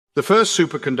The first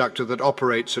superconductor that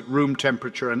operates at room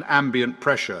temperature and ambient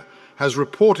pressure has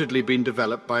reportedly been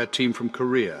developed by a team from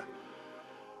Korea.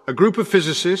 A group of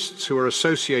physicists who are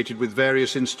associated with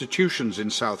various institutions in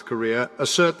South Korea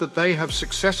assert that they have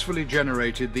successfully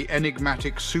generated the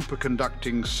enigmatic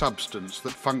superconducting substance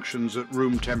that functions at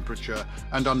room temperature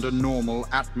and under normal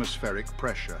atmospheric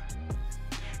pressure.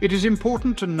 It is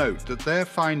important to note that their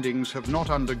findings have not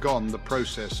undergone the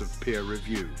process of peer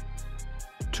review.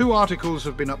 2 articles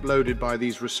have been uploaded by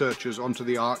these researchers onto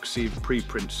the ArXiv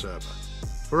preprint server.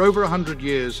 For over 100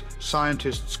 years,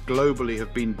 scientists globally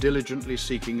have been diligently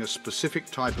seeking a specific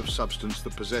type of substance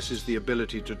that possesses the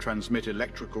ability to transmit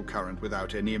electrical current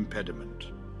without any impediment.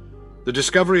 The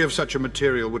discovery of such a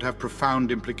material would have profound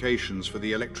implications for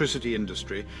the electricity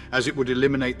industry, as it would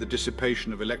eliminate the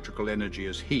dissipation of electrical energy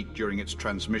as heat during its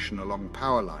transmission along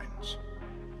power lines.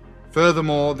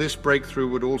 Furthermore, this breakthrough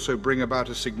would also bring about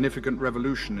a significant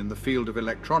revolution in the field of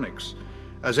electronics,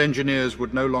 as engineers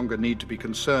would no longer need to be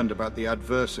concerned about the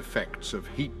adverse effects of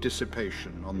heat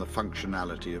dissipation on the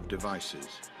functionality of devices.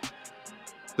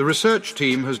 The research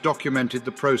team has documented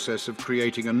the process of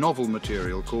creating a novel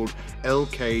material called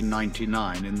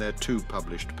LK99 in their 2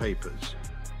 published papers.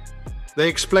 They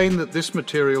explain that this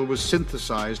material was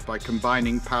synthesized by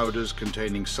combining powders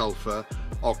containing sulfur,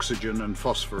 oxygen and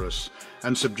phosphorus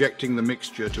and subjecting the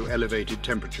mixture to elevated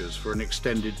temperatures for an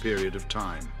extended period of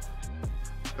time.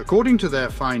 According to their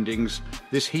findings,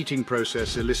 this heating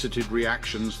process elicited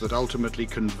reactions that ultimately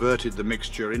converted the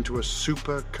mixture into a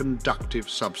superconductive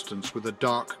substance with a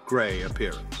dark grey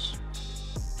appearance.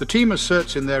 The team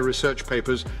asserts in their research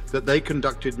papers that they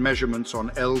conducted measurements on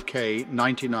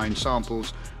LK99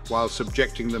 samples while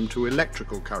subjecting them to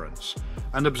electrical currents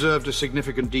and observed a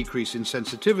significant decrease in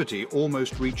sensitivity,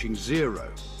 almost reaching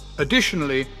 0.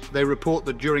 Additionally, they report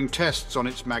that during tests on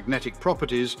its magnetic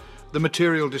properties, the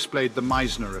material displayed the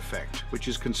Meissner effect, which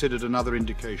is considered another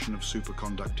indication of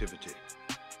superconductivity.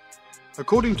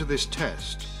 According to this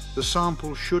test, the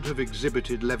sample should have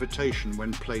exhibited levitation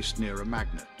when placed near a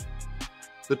magnet.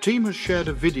 The team has shared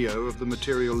a video of the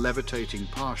material levitating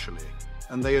partially,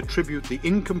 and they attribute the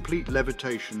incomplete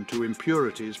levitation to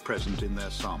impurities present in their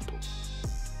sample.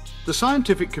 The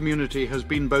scientific community has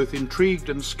been both intrigued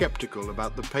and skeptical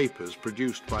about the papers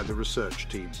produced by the research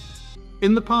team.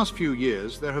 In the past few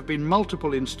years, there have been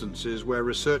multiple instances where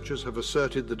researchers have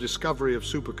asserted the discovery of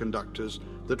superconductors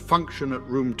that function at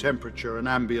room temperature and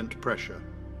ambient pressure.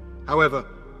 However,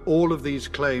 all of these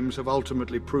claims have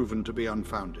ultimately proven to be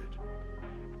unfounded.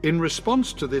 In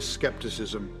response to this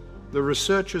skepticism, the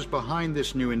researchers behind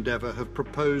this new endeavor have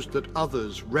proposed that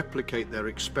others replicate their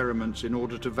experiments in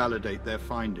order to validate their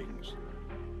findings.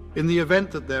 In the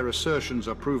event that their assertions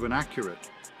are proven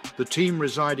accurate, the team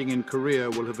residing in Korea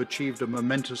will have achieved a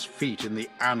momentous feat in the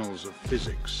annals of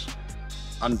physics.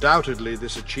 Undoubtedly,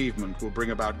 this achievement will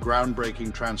bring about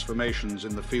groundbreaking transformations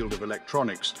in the field of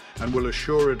electronics and will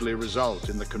assuredly result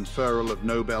in the conferral of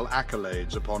Nobel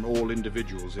accolades upon all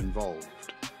individuals involved.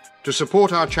 To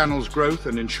support our channel's growth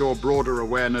and ensure broader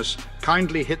awareness,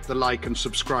 kindly hit the like and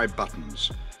subscribe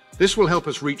buttons. This will help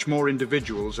us reach more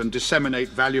individuals and disseminate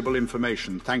valuable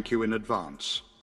information. Thank you in advance.